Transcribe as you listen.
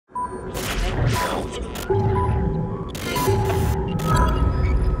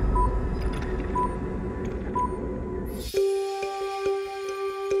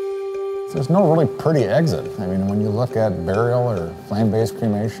There's no really pretty exit. I mean, when you look at burial or flame-based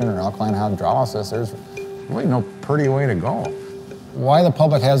cremation or alkaline hydrolysis, there's really no pretty way to go. Why the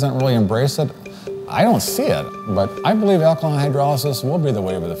public hasn't really embraced it, I don't see it, but I believe alkaline hydrolysis will be the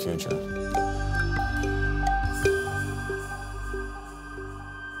wave of the future.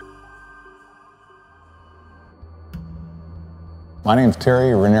 My name's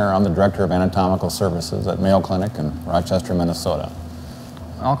Terry Regnier. I'm the Director of Anatomical Services at Mayo Clinic in Rochester, Minnesota.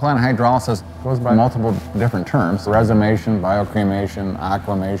 Alkaline hydrolysis goes by multiple different terms: resumation, biocremation,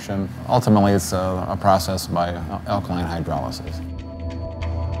 aquamation. Ultimately, it's a process by alkaline hydrolysis.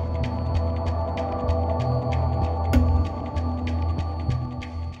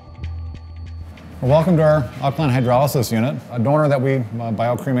 Welcome to our alkaline hydrolysis unit. A donor that we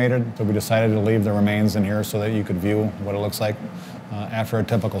biocremated, so we decided to leave the remains in here so that you could view what it looks like after a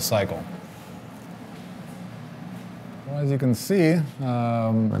typical cycle. Well, as you can see,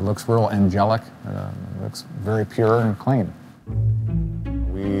 it looks real angelic. It looks very pure and clean.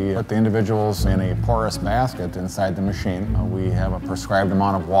 We put the individuals in a porous basket inside the machine. We have a prescribed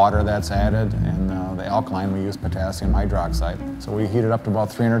amount of water that's added, and the alkaline, we use potassium hydroxide. So we heat it up to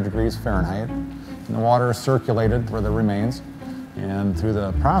about 300 degrees Fahrenheit. And the water is circulated for the remains, and through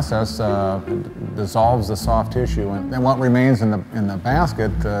the process, it dissolves the soft tissue. And what remains in the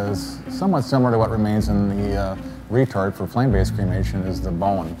basket is somewhat similar to what remains in the retort for flame-based cremation is the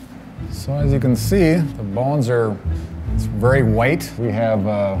bone. So as you can see, the bones are very white. We have,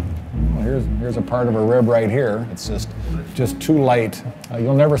 well, here's a part of a rib right here. It's just too light.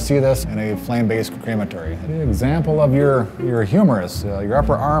 You'll never see this in a flame-based crematory. An example of your humerus, your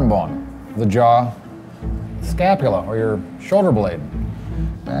upper arm bone, the jaw, scapula, or your shoulder blade.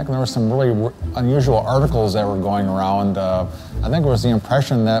 Back there were some really unusual articles that were going around. I think it was the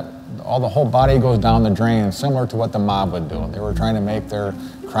impression that the whole body goes down the drain, similar to what the mob would do. They were trying to make their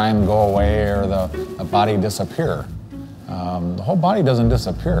crime go away or the body disappear. The whole body doesn't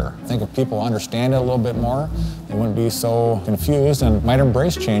disappear. I think if people understand it a little bit more, they wouldn't be so confused and might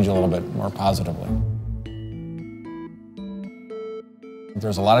embrace change a little bit more positively.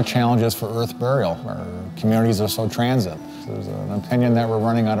 There's a lot of challenges for earth burial. Our communities are so transient. There's an opinion that we're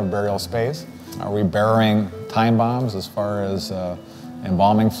running out of burial space. Are we burying time bombs as far as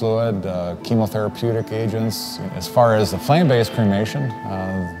embalming fluid, chemotherapeutic agents? As far as the flame-based cremation,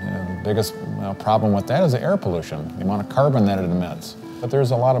 the biggest problem with that is the air pollution, the amount of carbon that it emits. But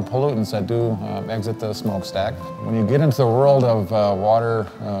there's a lot of pollutants that do exit the smokestack. When you get into the world of water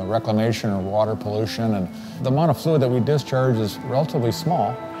reclamation or water pollution, and the amount of fluid that we discharge is relatively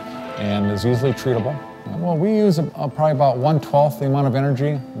small and is easily treatable. Well, we use probably about 1/12 the amount of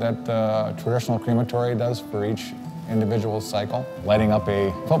energy that a traditional crematory does for each individual cycle. Lighting up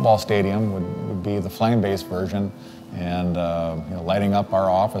a football stadium would be the flame-based version, and lighting up our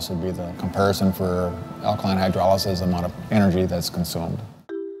office would be the comparison for alkaline hydrolysis, the amount of energy that's consumed.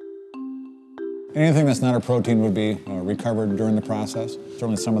 Anything that's not a protein would be recovered during the process.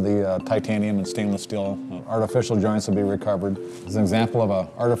 Certainly some of the titanium and stainless steel artificial joints would be recovered. As an example of an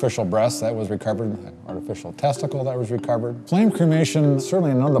artificial breast that was recovered, artificial testicle that was recovered. Flame cremation,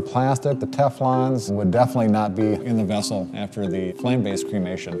 certainly none of the plastic, the Teflons would definitely not be in the vessel after the flame-based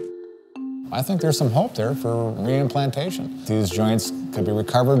cremation. I think there's some hope there for reimplantation. These joints could be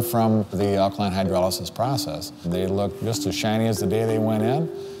recovered from the alkaline hydrolysis process. They look just as shiny as the day they went in,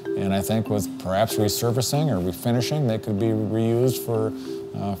 and I think with perhaps resurfacing or refinishing, they could be reused for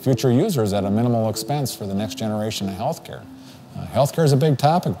future users at a minimal expense for the next generation of healthcare. Healthcare is a big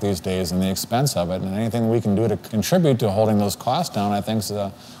topic these days, and the expense of it, and anything we can do to contribute to holding those costs down, I think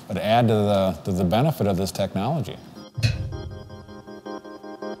would add to the benefit of this technology.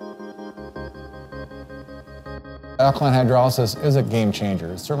 Alkaline hydrolysis is a game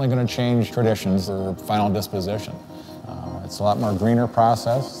changer. It's certainly going to change traditions or final disposition. It's a lot more greener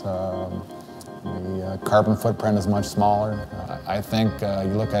process. The carbon footprint is much smaller. I think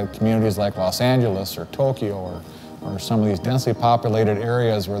you look at communities like Los Angeles or Tokyo or some of these densely populated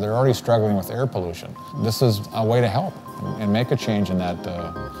areas where they're already struggling with air pollution. This is a way to help and make a change in that,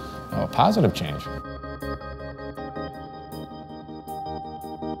 positive change.